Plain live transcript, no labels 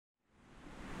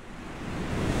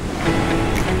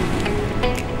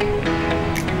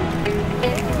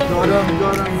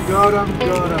Got him,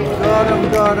 got him, got him,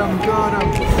 got him, got him.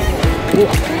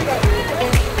 Yes.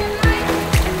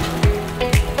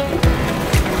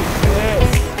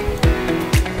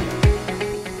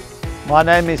 My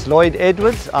name is Lloyd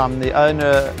Edwards. I'm the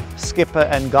owner, skipper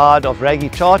and guide of Raggy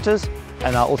Charters,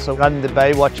 and I also run the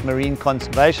Baywatch Marine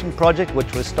Conservation Project,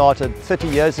 which was started 30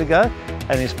 years ago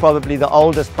and is probably the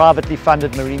oldest privately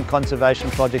funded marine conservation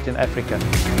project in Africa.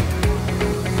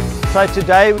 So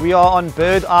today we are on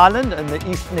Bryde Island in the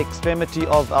eastern extremity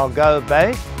of Algoa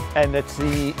Bay, and it's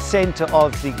the centre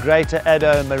of the Greater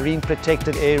Addo Marine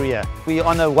Protected Area. We're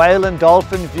on a whale and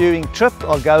dolphin viewing trip.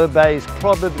 Algoa Bay is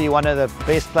probably one of the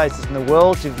best places in the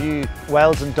world to view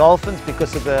whales and dolphins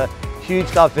because of the huge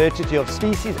diversity of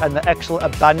species and the actual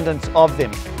abundance of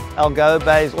them. Algoa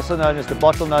Bay is also known as the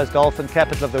bottlenose dolphin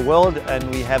capital of the world,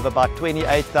 and we have about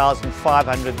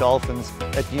 28,500 dolphins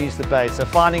that use the bay. So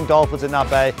finding dolphins in our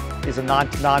bay is a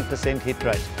 99% hit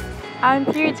rate. I'm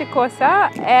Bryde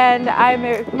and I'm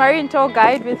a marine tour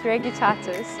guide with Raggy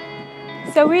Charters.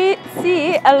 So we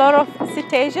see a lot of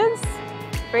cetaceans,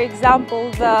 for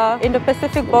example the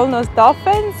Indo-Pacific bottlenose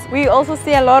dolphins. We also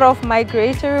see a lot of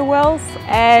migratory whales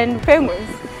and penguins.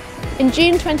 In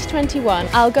June 2021,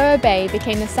 Algoa Bay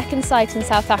became the second site in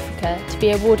South Africa to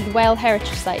be awarded Whale Heritage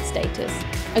Site status,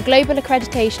 a global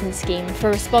accreditation scheme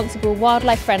for responsible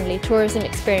wildlife-friendly tourism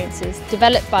experiences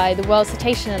developed by the World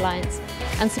Cetacean Alliance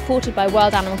and supported by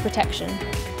World Animal Protection.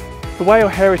 The Whale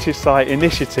Heritage Site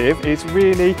initiative is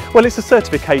really, well, it's a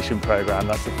certification programme,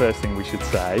 that's the first thing we should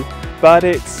say, but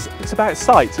it's about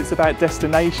sites, it's about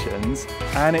destinations,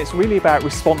 and it's really about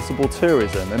responsible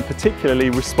tourism, and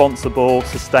particularly responsible,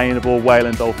 sustainable whale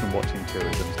and dolphin watching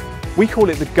tourism. We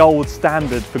call it the gold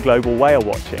standard for global whale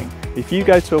watching. If you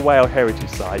go to a Whale Heritage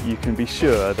Site, you can be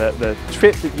sure that the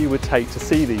trip that you would take to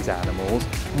see these animals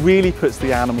really puts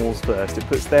the animals first. It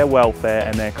puts their welfare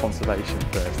and their conservation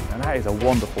first, and that is a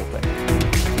wonderful thing.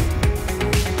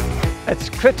 It's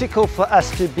critical for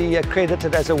us to be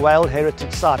accredited as a Whale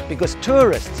Heritage Site because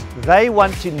tourists, they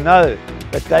want to know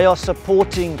that they are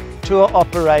supporting tour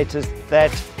operators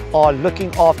that are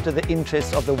looking after the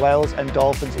interests of the whales and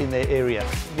dolphins in their area.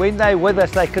 When they're with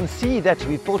us, they can see that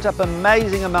we've built up an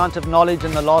amazing amount of knowledge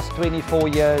in the last 24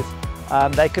 years.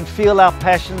 They can feel our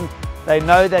passion. They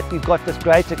know that we've got this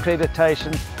great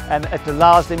accreditation, and it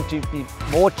allows them to be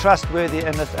more trustworthy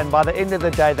in this, and by the end of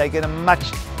the day they get a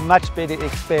much better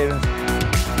experience.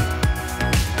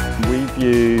 We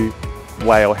view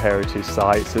Whale Heritage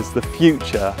Sites as the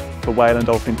future for whale and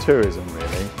dolphin tourism, really.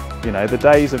 You know, the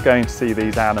days of going to see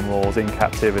these animals in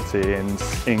captivity and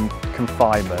in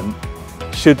confinement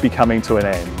should be coming to an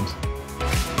end.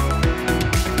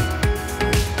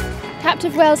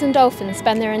 Captive whales and dolphins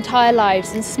spend their entire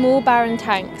lives in small barren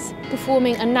tanks,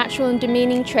 performing unnatural and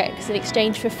demeaning tricks in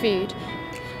exchange for food.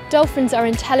 Dolphins are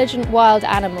intelligent wild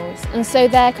animals, and so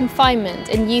their confinement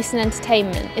and use in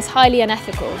entertainment is highly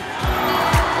unethical.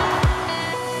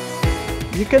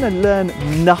 You're going to learn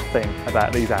nothing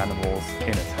about these animals in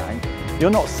a tank.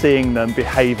 You're not seeing them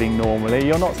behaving normally,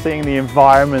 you're not seeing the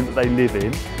environment that they live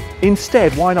in.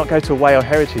 Instead, why not go to a Whale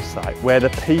Heritage Site where the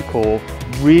people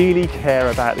really care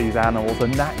about these animals,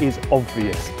 and that is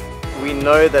obvious. We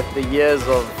know that the years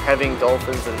of having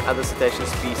dolphins and other cetacean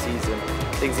species and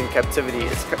things in captivity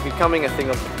is becoming a thing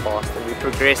of the past, and we're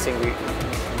progressing.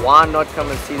 Why not come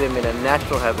and see them in a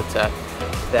natural habitat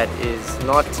that is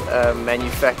not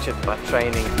manufactured by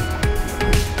training?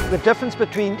 The difference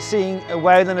between seeing a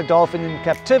whale and a dolphin in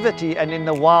captivity and in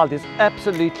the wild is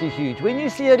absolutely huge. When you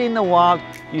see it in the wild,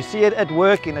 you see it at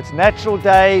work in its natural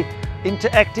day,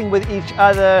 interacting with each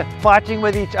other, fighting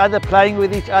with each other, playing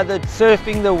with each other,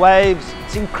 surfing the waves.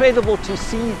 It's incredible to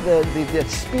see the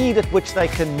speed at which they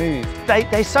can move.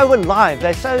 They're so alive,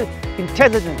 they're so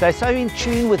intelligent, they're so in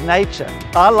tune with nature.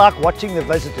 I like watching the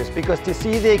visitors because to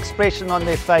see the expression on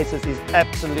their faces is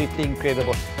absolutely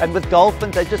incredible. And with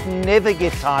dolphins, they just never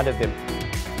get tired of them.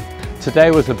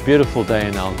 Today was a beautiful day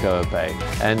in Algoa Bay,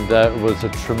 and it was a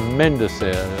tremendous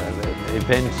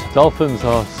event. Dolphins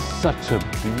are such a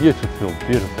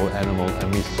beautiful animal,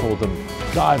 and we saw them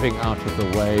diving out of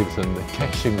the waves and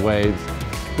catching waves.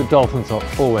 The dolphins are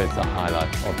always the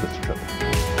highlight of this trip.